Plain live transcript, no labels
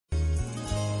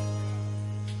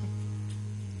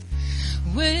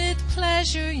With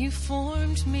pleasure you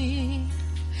formed me,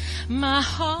 my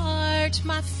heart,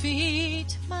 my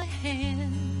feet, my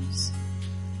hands.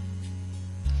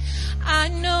 I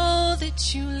know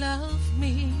that you love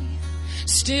me,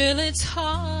 still it's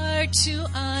hard to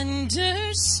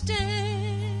understand.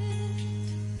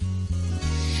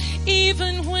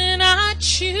 Even when I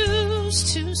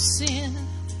choose to sin,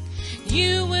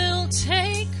 you will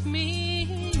take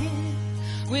me in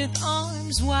with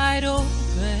arms wide open.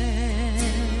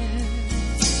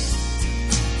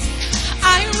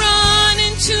 I run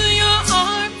into your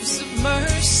arms of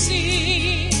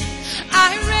mercy.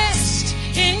 I rest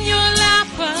in your lap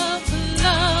of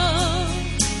love.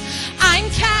 I'm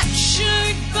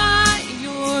captured by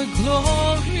your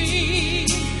glory.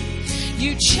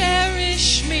 You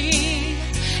cherish me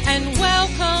and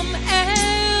welcome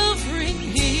every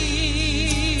need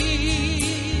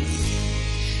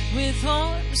with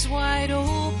arms wide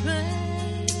open.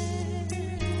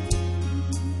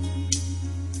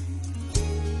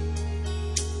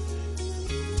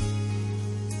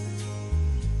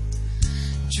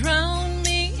 Drown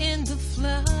me in the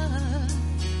flood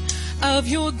of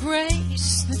your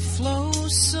grace that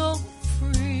flows so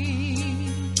free.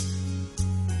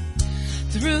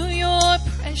 Through your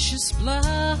precious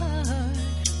blood,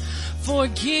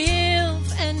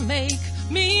 forgive and make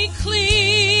me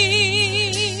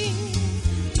clean.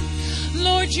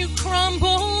 Lord, you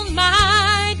crumble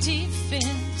my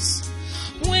defense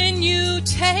when you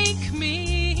take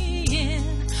me in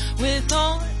with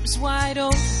arms wide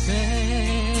open.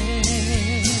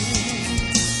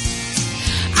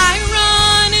 I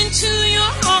run into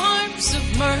your arms of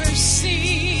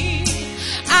mercy.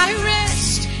 I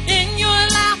rest in your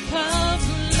lap of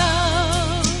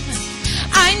love.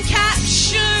 I'm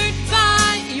captured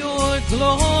by your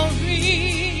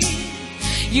glory.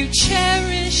 You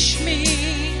cherish me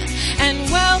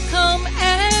and welcome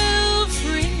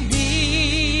every need.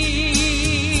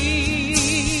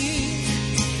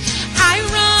 I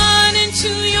run into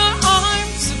your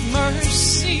arms of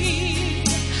mercy.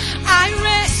 I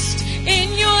rest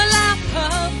in your lap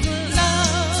of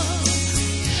love.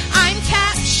 I'm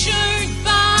captured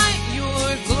by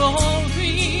your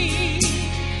glory.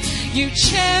 You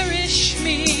cherish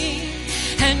me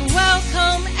and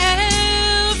welcome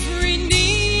every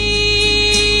need.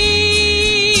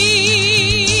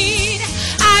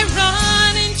 I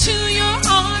run into your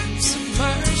arms of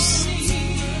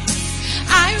mercy.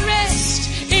 I rest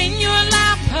in your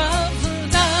lap of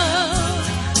love.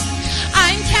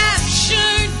 I'm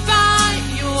captured by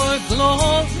your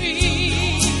glory.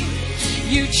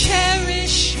 You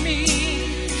cherish me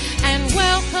and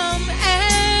welcome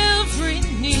every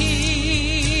need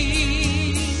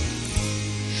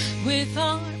with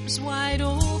arms wide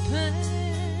open.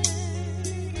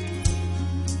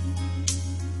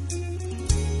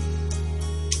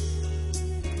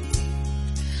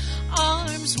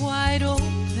 Arms wide open.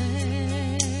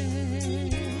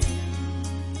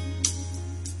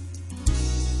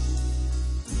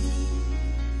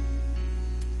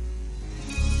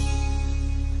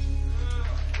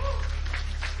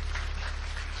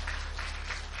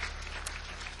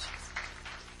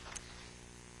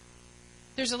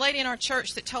 There's a lady in our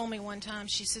church that told me one time,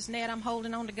 she says, Ned, I'm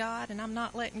holding on to God and I'm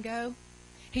not letting go.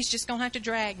 He's just going to have to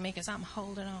drag me because I'm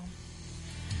holding on.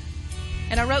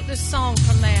 And I wrote this song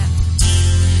from that.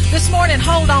 This morning,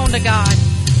 hold on to God.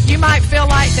 You might feel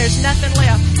like there's nothing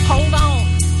left. Hold on.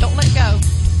 Don't let go.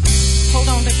 Hold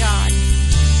on to God.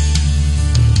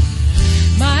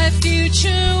 My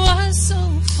future was so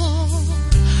full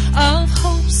of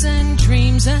hopes and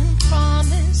dreams and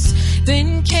promise.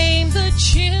 Then came the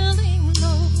chilling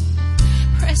load,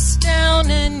 pressed down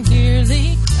and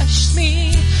nearly crushed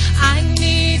me. I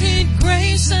needed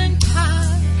grace and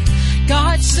power.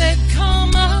 God said,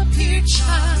 come up here,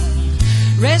 child.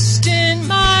 Rest in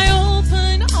my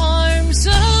open arms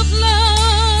of love.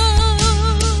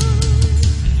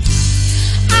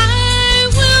 I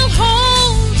will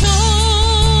hold on.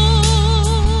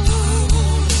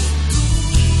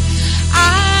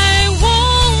 I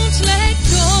won't let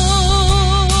go.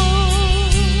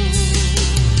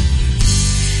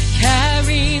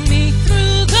 Carry me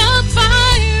through the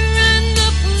fire and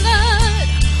the flood.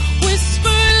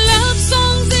 Whisper love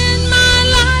songs in my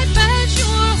life as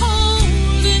you're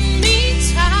holding me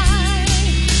tight.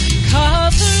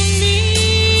 Cover me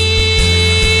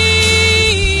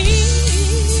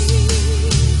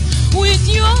with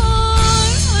your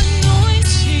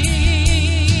anointing.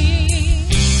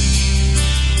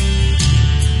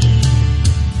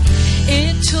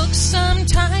 It took some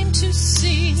time to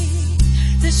see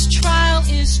this trial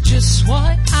is just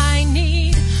what I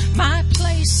need. My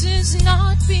place is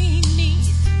not beneath.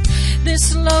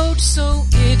 this load so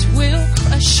it will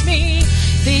crush me.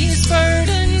 These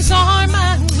burdens are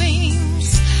my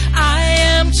wings. I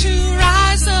am to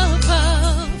rise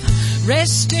above,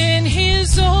 rest in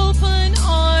his open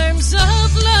arms of